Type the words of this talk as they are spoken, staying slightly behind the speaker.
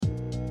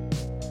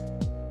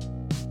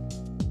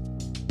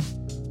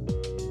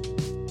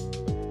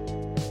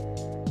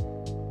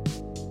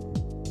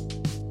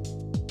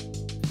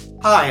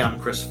Hi, I'm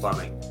Chris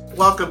Fleming.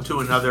 Welcome to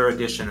another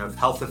edition of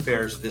Health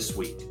Affairs This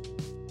Week,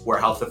 where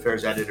Health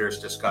Affairs editors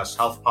discuss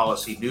health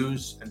policy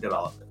news and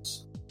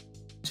developments.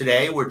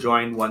 Today, we're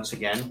joined once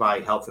again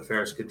by Health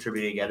Affairs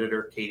contributing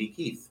editor Katie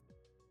Keith.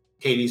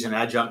 Katie's an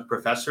adjunct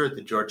professor at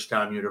the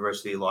Georgetown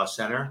University Law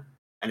Center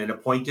and an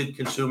appointed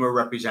consumer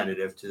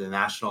representative to the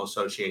National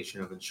Association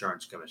of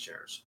Insurance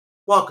Commissioners.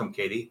 Welcome,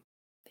 Katie.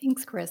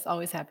 Thanks, Chris.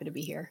 Always happy to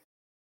be here.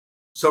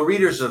 So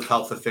readers of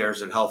Health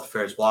Affairs and Health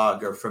Affairs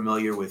blog are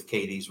familiar with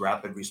Katie's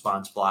rapid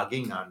response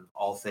blogging on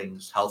all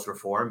things health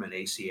reform and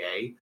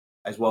ACA,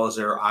 as well as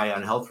their Eye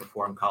on Health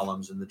Reform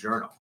columns in the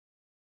Journal.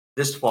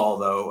 This fall,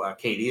 though,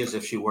 Katie, as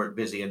if she weren't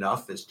busy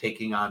enough, is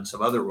taking on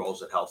some other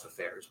roles at Health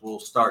Affairs. We'll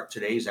start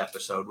today's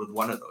episode with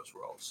one of those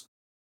roles.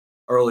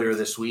 Earlier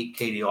this week,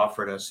 Katie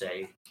offered us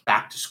a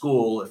back to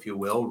school, if you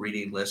will,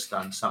 reading list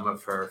on some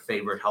of her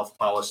favorite health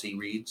policy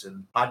reads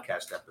and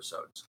podcast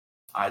episodes.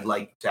 I'd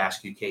like to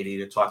ask you, Katie,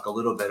 to talk a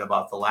little bit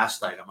about the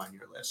last item on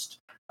your list,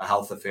 a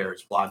Health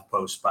Affairs blog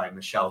post by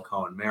Michelle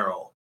Cohen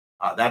Merrill.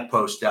 That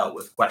post dealt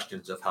with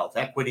questions of health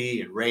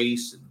equity and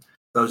race, and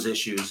those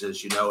issues,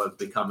 as you know, have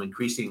become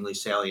increasingly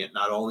salient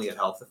not only at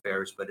Health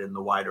Affairs, but in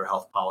the wider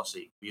health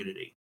policy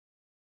community.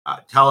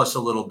 Tell us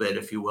a little bit,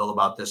 if you will,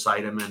 about this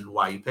item and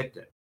why you picked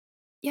it.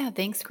 Yeah,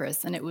 thanks,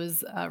 Chris. And it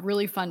was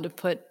really fun to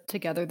put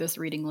together this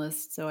reading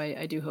list. So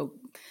I do hope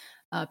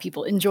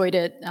people enjoyed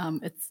it.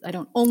 I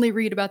don't only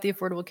read about the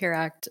Affordable Care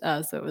Act,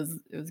 so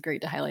it was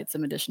great to highlight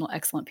some additional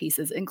excellent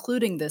pieces,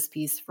 including this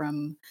piece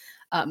from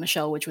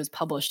Michelle, which was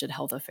published at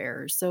Health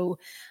Affairs. So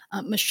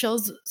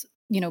Michelle's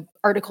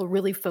article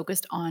really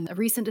focused on a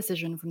recent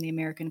decision from the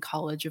American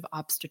College of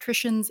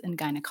Obstetricians and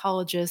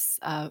Gynecologists.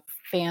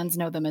 Fans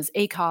know them as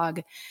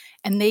ACOG,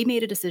 and they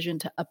made a decision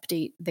to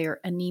update their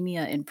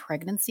anemia in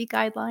pregnancy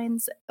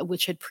guidelines,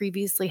 which had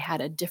previously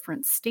had a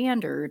different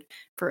standard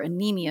for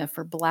anemia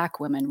for Black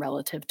women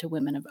relative to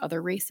women of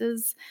other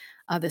races.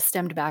 This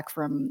stemmed back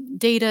from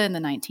data in the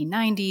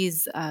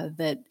 1990s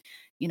that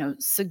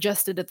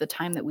suggested at the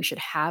time that we should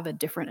have a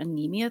different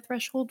anemia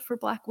threshold for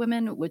Black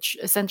women, which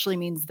essentially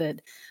means that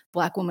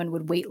Black women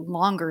would wait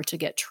longer to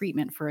get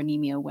treatment for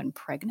anemia when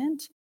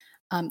pregnant.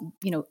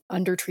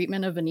 Under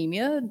treatment of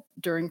anemia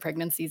during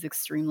pregnancy is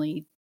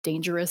extremely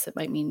dangerous. It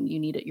might mean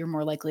you're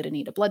more likely to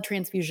need a blood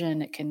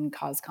transfusion. It can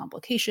cause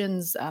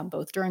complications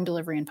both during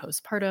delivery and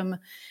postpartum.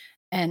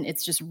 And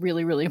it's just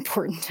really, really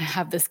important to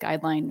have this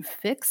guideline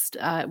fixed.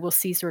 We'll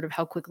see sort of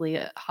how quickly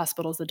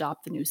hospitals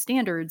adopt the new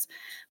standards.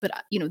 But,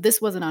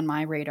 this wasn't on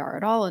my radar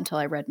at all until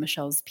I read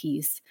Michelle's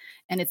piece.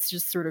 And it's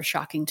just sort of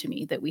shocking to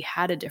me that we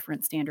had a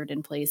different standard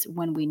in place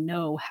when we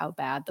know how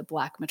bad the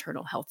Black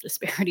maternal health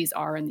disparities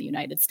are in the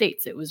United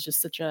States. It was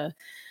just such a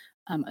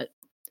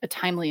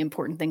timely,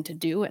 important thing to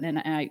do. And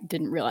I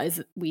didn't realize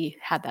that we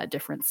had that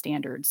different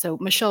standard. So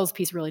Michelle's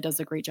piece really does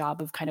a great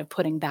job of kind of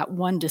putting that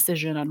one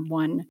decision on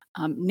one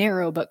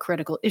narrow but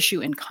critical issue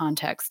in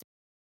context.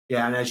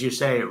 Yeah, and as you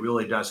say, it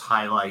really does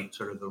highlight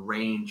sort of the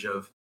range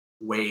of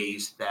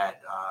ways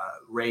that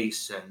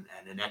race and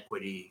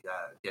inequity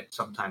get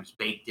sometimes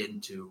baked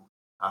into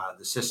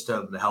the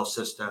system, the health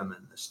system,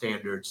 and the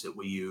standards that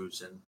we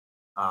use.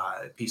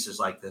 And pieces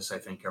like this, I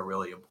think, are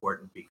really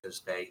important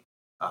because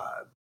uh,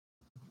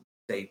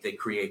 they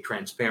create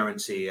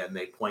transparency and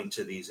they point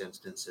to these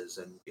instances.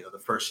 And the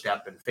first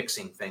step in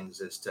fixing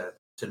things is to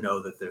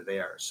know that they're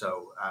there.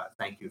 So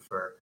thank you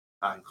for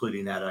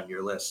including that on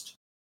your list.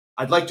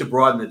 I'd like to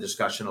broaden the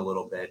discussion a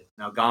little bit.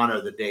 Now, gone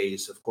are the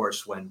days, of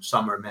course, when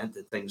summer meant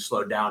that things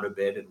slowed down a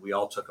bit and we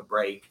all took a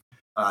break.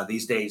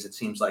 These days, it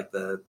seems like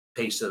the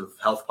pace of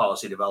health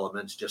policy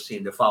developments just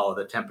seem to follow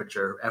the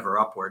temperature ever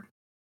upward.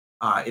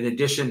 In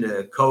addition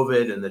to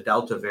COVID and the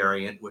Delta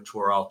variant, which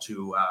we're all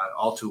too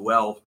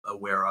well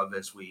aware of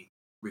as we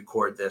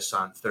record this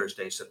on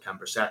Thursday,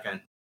 September 2nd,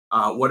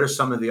 what are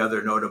some of the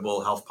other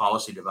notable health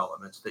policy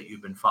developments that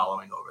you've been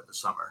following over the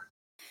summer?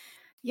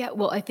 Yeah,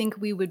 well, I think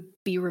we would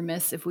be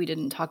remiss if we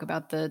didn't talk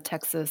about the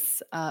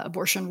Texas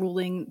abortion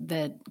ruling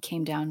that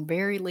came down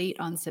very late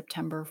on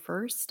September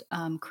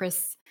 1st.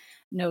 Chris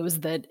knows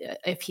that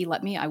if he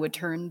let me, I would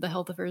turn the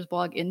Health Affairs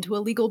blog into a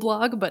legal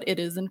blog, but it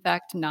is in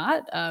fact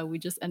not. We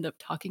just end up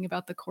talking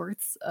about the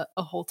courts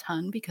a whole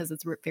ton because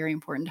it's very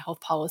important to health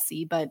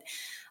policy. But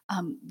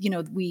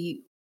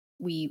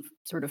we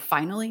sort of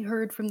finally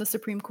heard from the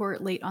Supreme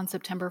Court late on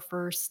September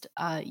 1st.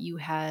 You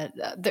had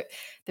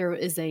there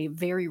is a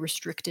very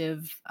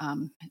restrictive,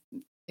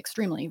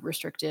 extremely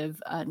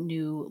restrictive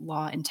new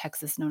law in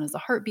Texas known as the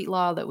heartbeat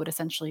law that would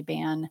essentially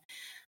ban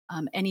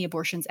any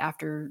abortions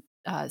after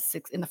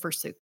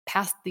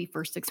past the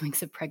first 6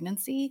 weeks of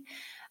pregnancy.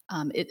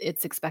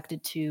 It's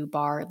expected to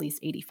bar at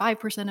least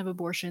 85% of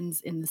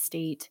abortions in the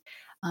state.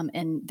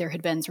 And there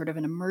had been sort of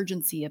an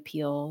emergency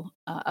appeal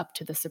up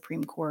to the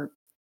Supreme Court,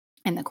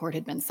 and the court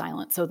had been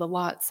silent. So the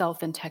law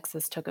itself in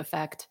Texas took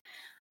effect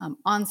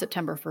on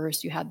September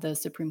 1st. You had the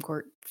Supreme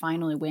Court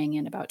finally weighing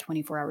in about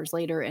 24 hours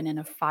later, and in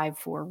a 5-4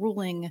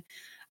 ruling,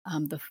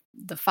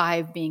 the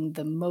five being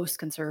the most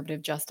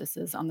conservative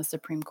justices on the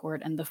Supreme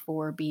Court, and the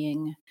four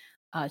being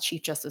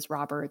Chief Justice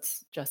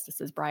Roberts,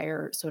 Justices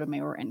Breyer,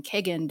 Sotomayor, and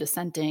Kagan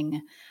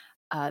dissenting,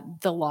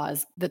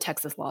 the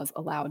Texas laws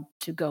allowed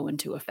to go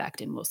into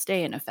effect and will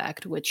stay in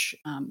effect, which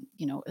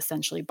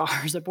essentially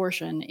bars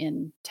abortion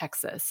in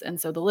Texas. And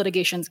so the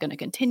litigation is going to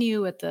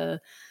continue at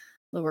the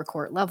lower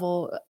court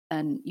level,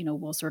 and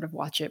we'll sort of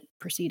watch it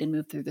proceed and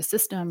move through the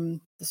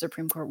system. The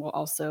Supreme Court will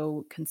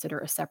also consider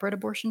a separate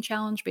abortion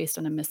challenge based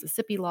on a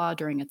Mississippi law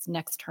during its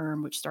next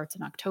term, which starts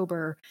in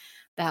October.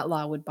 That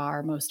law would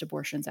bar most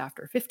abortions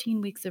after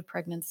 15 weeks of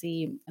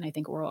pregnancy, and I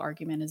think oral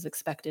argument is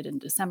expected in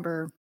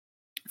December.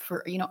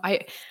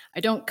 I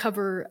don't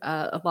cover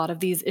a lot of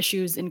these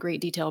issues in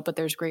great detail, but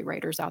there's great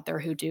writers out there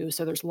who do.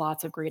 So there's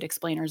lots of great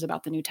explainers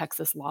about the new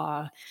Texas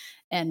law.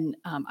 And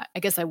I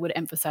guess I would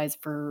emphasize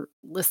for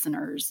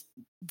listeners,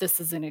 this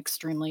is an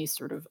extremely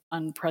sort of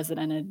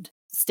unprecedented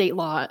state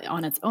law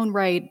on its own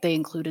right. They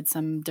included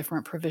some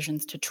different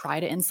provisions to try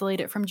to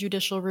insulate it from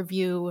judicial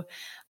review.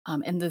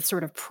 And the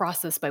sort of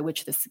process by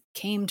which this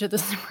came to the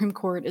Supreme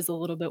Court is a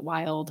little bit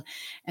wild.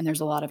 And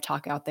there's a lot of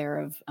talk out there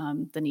of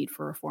the need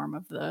for reform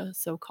of the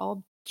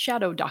so-called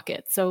shadow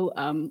docket. So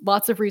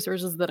lots of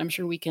resources that I'm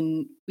sure we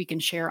can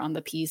share on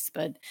the piece,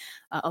 but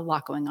a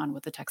lot going on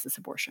with the Texas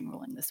abortion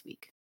ruling this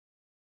week.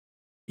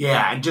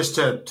 Yeah, and just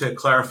to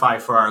clarify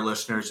for our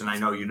listeners, and I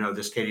know you know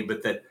this, Katie,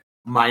 but that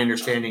my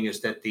understanding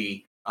is that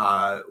the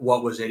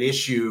what was at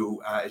issue,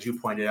 as you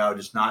pointed out,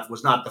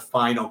 was not the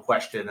final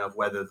question of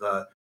whether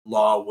the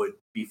law would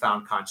be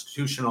found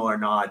constitutional or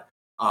not,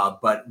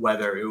 but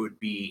whether it would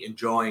be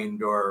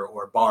enjoined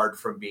or barred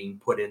from being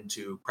put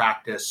into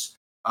practice,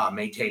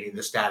 maintaining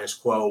the status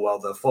quo while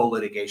the full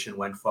litigation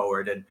went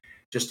forward. And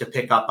just to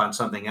pick up on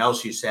something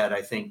else you said,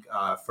 I think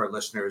for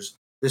listeners,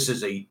 this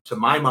is to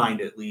my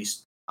mind at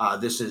least,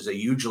 this is a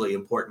hugely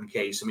important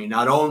case. I mean,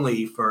 not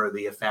only for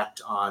the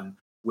effect on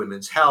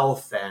women's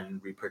health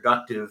and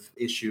reproductive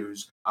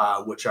issues,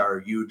 which are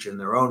huge in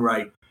their own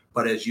right,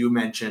 but as you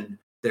mentioned,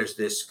 there's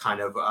this kind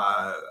of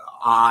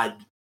odd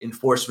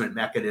enforcement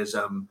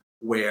mechanism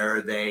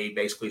where they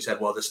basically said,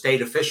 well, the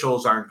state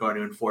officials aren't going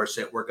to enforce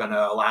it. We're going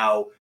to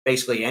allow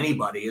basically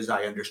anybody, as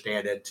I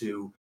understand it,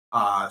 to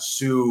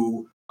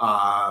sue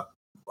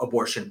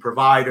abortion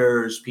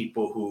providers,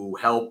 people who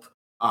help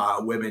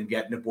women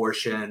get an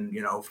abortion,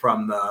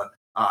 from the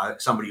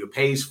somebody who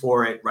pays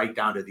for it, right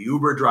down to the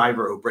Uber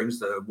driver who brings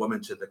the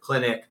woman to the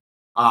clinic.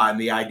 And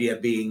the idea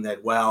being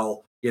that,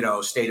 well,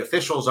 state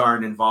officials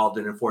aren't involved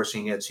in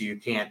enforcing it, so you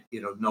can't,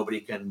 nobody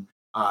can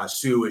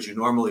sue as you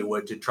normally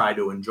would to try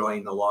to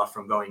enjoin the law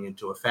from going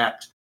into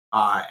effect.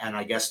 And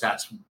I guess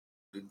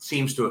it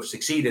seems to have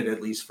succeeded,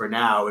 at least for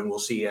now, and we'll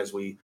see as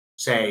we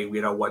say,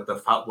 what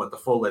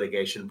the full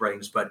litigation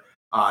brings. But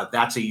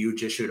that's a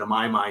huge issue to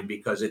my mind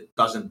because it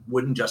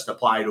wouldn't just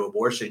apply to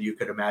abortion. You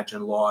could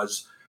imagine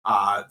laws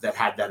that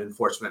had that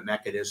enforcement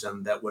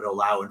mechanism that would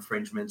allow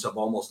infringements of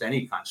almost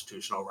any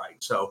constitutional right.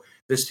 So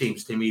this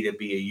seems to me to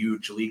be a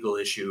huge legal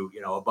issue,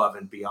 above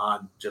and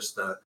beyond just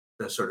the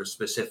sort of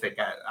specific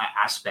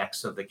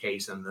aspects of the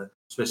case and the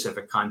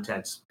specific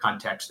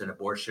context and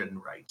abortion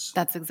rights.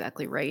 That's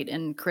exactly right.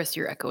 And Chris,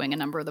 you're echoing a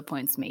number of the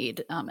points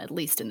made, at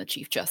least in the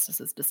Chief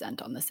Justice's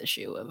dissent on this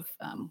issue of,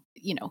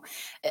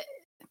 eh,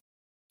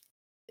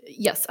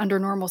 yes, under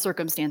normal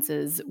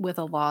circumstances, with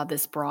a law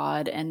this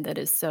broad and that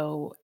is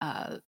so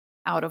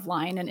out of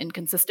line and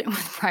inconsistent with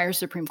prior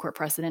Supreme Court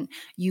precedent,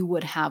 you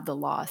would have the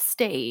law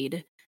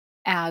stayed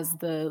as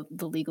the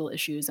legal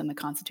issues and the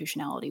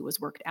constitutionality was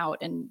worked out.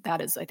 And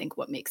that is, I think,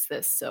 what makes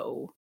this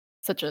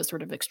such a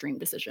sort of extreme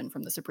decision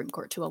from the Supreme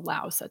Court to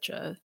allow such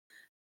an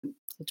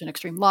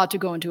extreme law to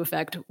go into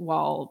effect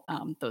while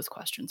those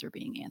questions are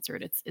being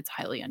answered. It's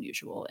highly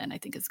unusual, and I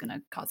think it's going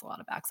to cause a lot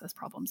of access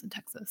problems in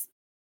Texas.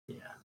 Yeah.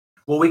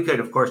 Well, we could,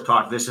 of course,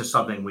 talk. This is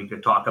something we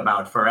could talk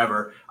about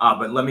forever.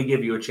 But let me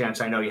give you a chance.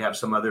 I know you have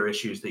some other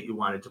issues that you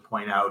wanted to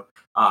point out.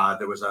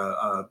 There was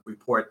a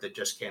report that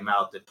just came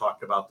out that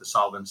talked about the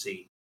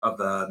solvency of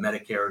the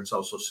Medicare and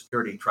Social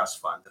Security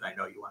Trust Fund that I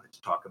know you wanted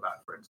to talk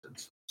about, for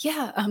instance.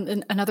 Yeah,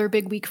 and another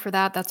big week for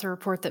that. That's a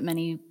report that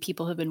many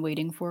people have been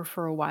waiting for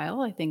a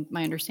while. I think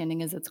my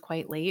understanding is it's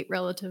quite late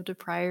relative to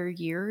prior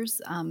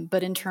years.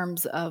 But in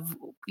terms of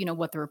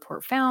what the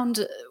report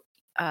found,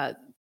 uh,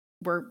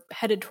 we're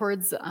headed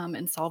towards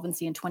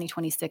insolvency in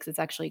 2026. It's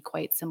actually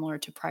quite similar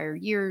to prior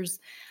years.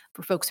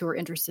 For folks who are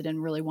interested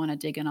and really want to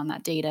dig in on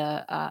that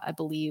data, I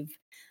believe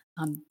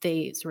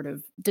they sort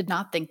of did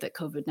not think that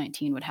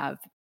COVID-19 would have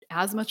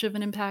as much of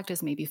an impact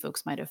as maybe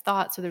folks might have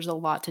thought. So there's a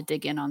lot to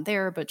dig in on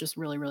there, but just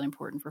really, really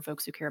important for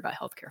folks who care about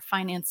healthcare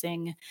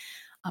financing.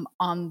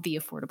 On the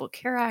Affordable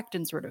Care Act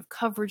and sort of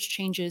coverage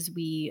changes,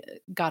 we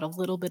got a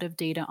little bit of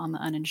data on the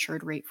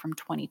uninsured rate from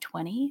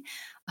 2020.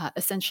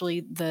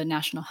 Essentially, the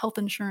National Health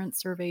Insurance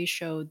Survey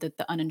showed that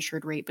the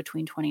uninsured rate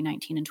between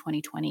 2019 and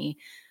 2020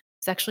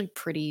 is actually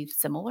pretty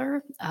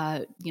similar.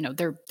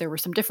 There were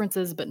some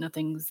differences, but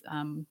nothing's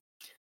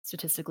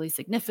statistically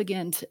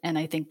significant. And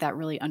I think that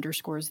really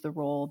underscores the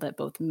role that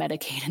both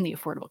Medicaid and the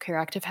Affordable Care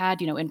Act have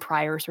had, in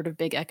prior sort of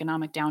big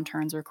economic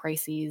downturns or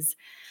crises.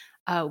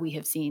 We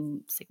have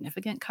seen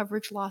significant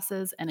coverage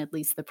losses, and at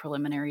least the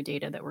preliminary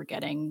data that we're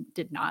getting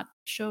did not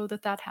show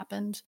that that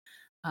happened,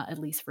 at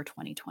least for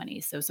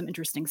 2020. So some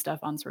interesting stuff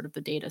on sort of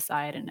the data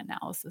side and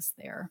analysis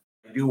there.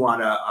 I do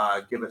want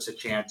to give us a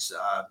chance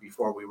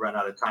before we run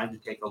out of time to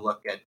take a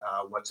look at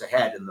what's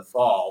ahead in the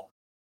fall.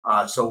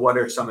 So, what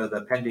are some of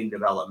the pending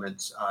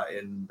developments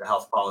in the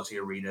health policy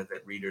arena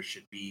that readers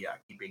should be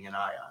keeping an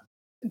eye on?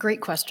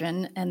 Great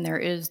question, and there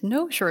is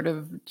no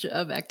shortage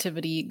of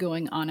activity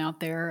going on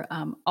out there.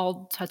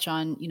 I'll touch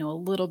on, a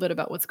little bit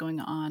about what's going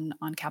on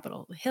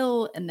Capitol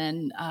Hill, and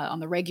then on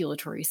the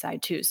regulatory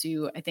side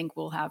too. I think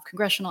we'll have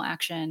congressional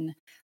action.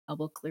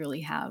 We'll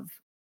clearly have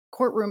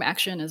courtroom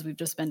action, as we've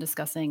just been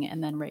discussing,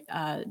 and then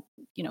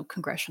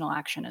congressional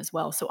action as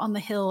well. So on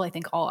the Hill, I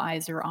think all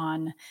eyes are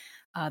on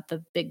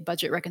the big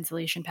budget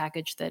reconciliation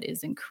package that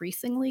is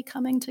increasingly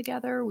coming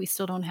together. We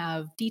still don't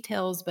have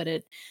details, but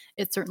it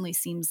certainly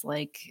seems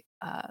like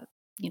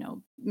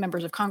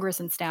members of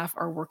Congress and staff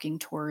are working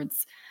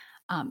towards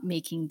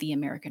making the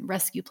American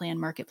Rescue Plan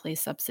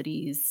marketplace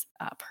subsidies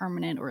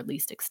permanent or at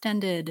least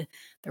extended.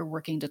 They're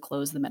working to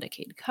close the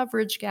Medicaid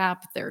coverage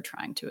gap. They're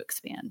trying to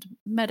expand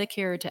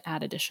Medicare to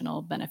add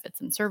additional benefits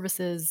and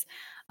services,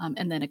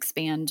 and then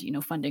expand,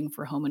 funding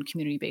for home and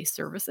community-based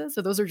services.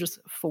 So those are just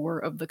four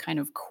of the kind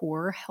of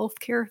core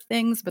healthcare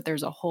things, but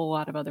there's a whole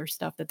lot of other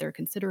stuff that they're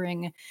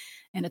considering,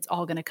 and it's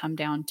all going to come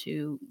down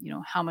to,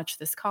 how much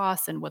this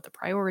costs and what the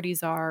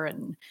priorities are,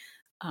 and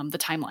the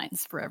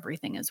timelines for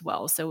everything as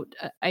well. So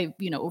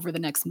over the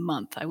next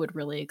month, I would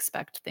really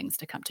expect things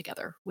to come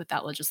together with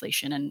that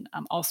legislation, and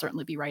I'll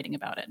certainly be writing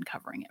about it and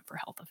covering it for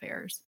Health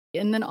Affairs.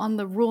 And then on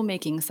the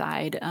rulemaking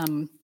side,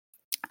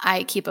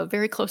 I keep a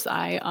very close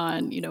eye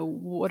on,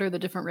 what are the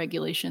different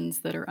regulations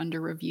that are under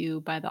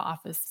review by the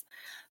Office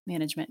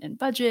Management and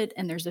Budget,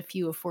 and there's a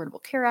few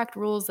Affordable Care Act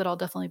rules that I'll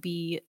definitely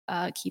be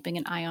keeping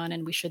an eye on,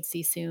 and we should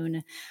see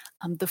soon.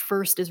 The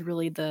first is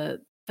really the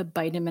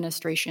Biden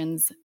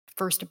administration's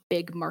first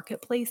big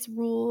marketplace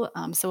rule.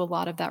 So a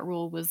lot of that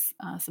rule was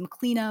some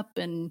cleanup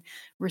and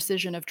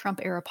rescission of Trump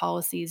era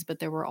policies, but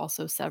there were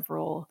also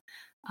several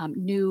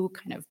new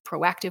kind of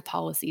proactive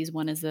policies.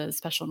 One is a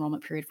special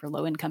enrollment period for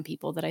low income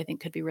people that I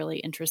think could be really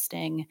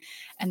interesting.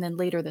 And then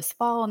later this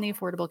fall on the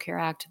Affordable Care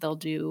Act, they'll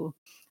do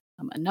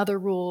another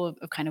rule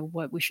of kind of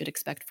what we should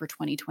expect for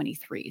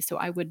 2023. So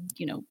I would,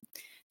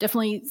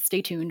 definitely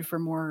stay tuned for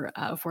more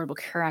Affordable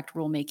Care Act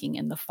rulemaking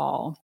in the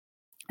fall.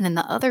 And then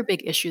the other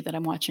big issue that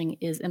I'm watching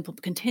is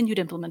continued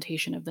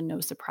implementation of the No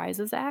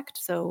Surprises Act.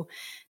 So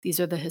these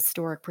are the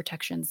historic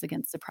protections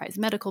against surprise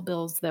medical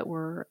bills that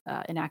were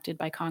enacted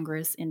by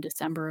Congress in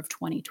December of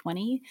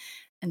 2020.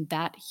 And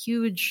that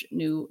huge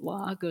new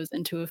law goes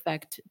into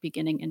effect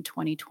beginning in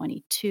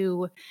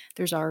 2022.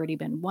 There's already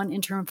been one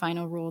interim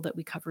final rule that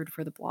we covered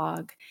for the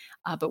blog,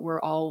 but we're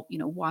all,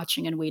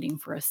 watching and waiting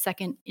for a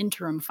second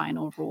interim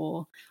final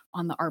rule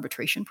on the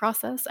arbitration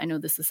process. I know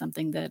this is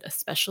something that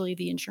especially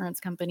the insurance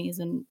companies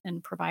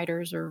and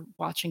providers are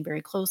watching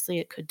very closely.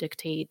 It could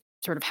dictate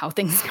sort of how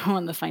things go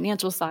on the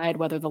financial side,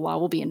 whether the law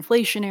will be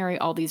inflationary,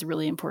 all these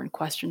really important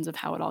questions of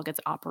how it all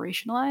gets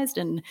operationalized.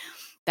 And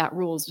that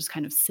rule is just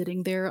kind of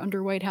sitting there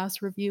under White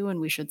House review,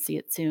 and we should see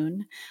it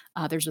soon.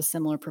 There's a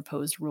similar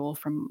proposed rule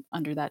from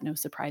under that No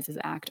Surprises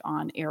Act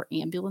on air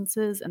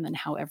ambulances, and then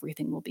how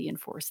everything will be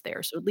enforced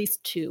there. So at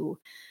least two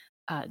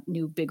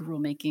new big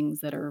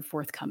rulemakings that are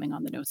forthcoming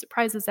on the No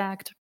Surprises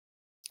Act.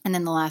 And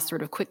then the last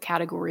sort of quick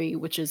category,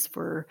 which is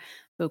for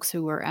folks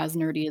who are as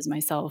nerdy as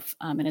myself,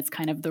 and it's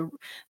kind of the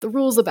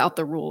rules about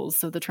the rules.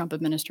 So the Trump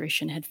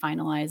administration had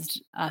finalized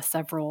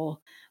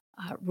several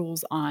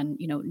rules on,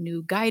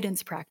 new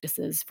guidance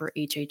practices for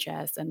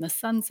HHS, and the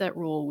sunset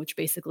rule, which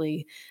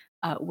basically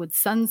would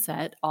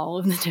sunset all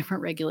of the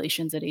different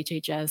regulations at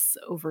HHS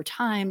over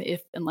time,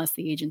 if unless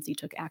the agency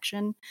took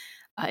action.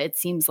 It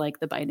seems like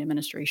the Biden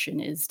administration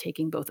is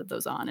taking both of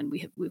those on, and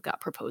we've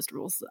got proposed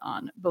rules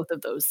on both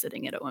of those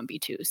sitting at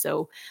OMB too.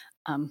 So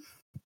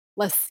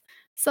less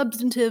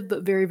substantive,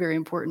 but very, very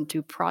important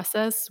to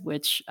process,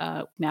 which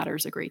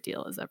matters a great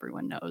deal, as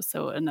everyone knows.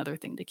 So another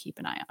thing to keep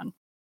an eye on.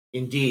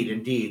 Indeed,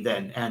 indeed.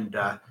 And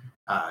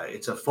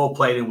it's a full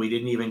plate, and we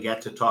didn't even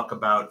get to talk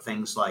about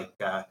things like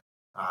the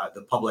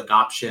public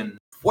option.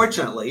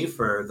 Fortunately,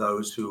 for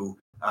those who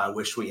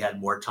wish we had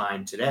more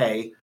time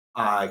today,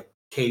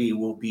 Katie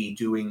will be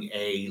doing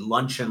a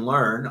lunch and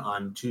learn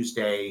on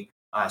Tuesday,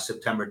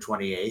 September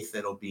 28th.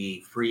 It'll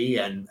be free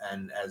and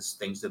as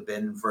things have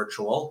been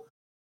virtual.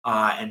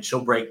 And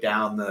she'll break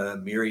down the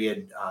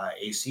myriad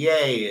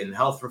ACA and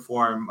health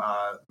reform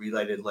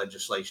related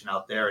legislation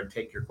out there and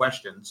take your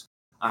questions.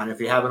 And if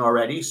you haven't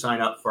already,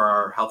 sign up for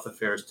our Health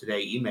Affairs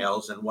Today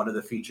emails. And one of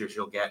the features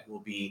you'll get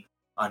will be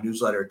a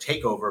newsletter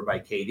takeover by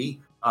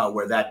Katie,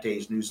 where that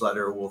day's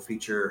newsletter will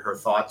feature her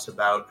thoughts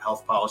about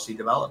health policy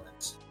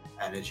developments.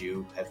 And as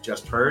you have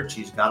just heard,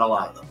 she's got a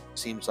lot of them.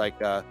 Seems like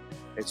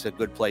it's a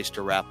good place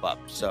to wrap up.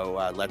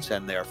 So let's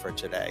end there for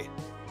today.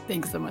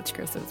 Thanks so much,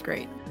 Chris. It was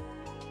great.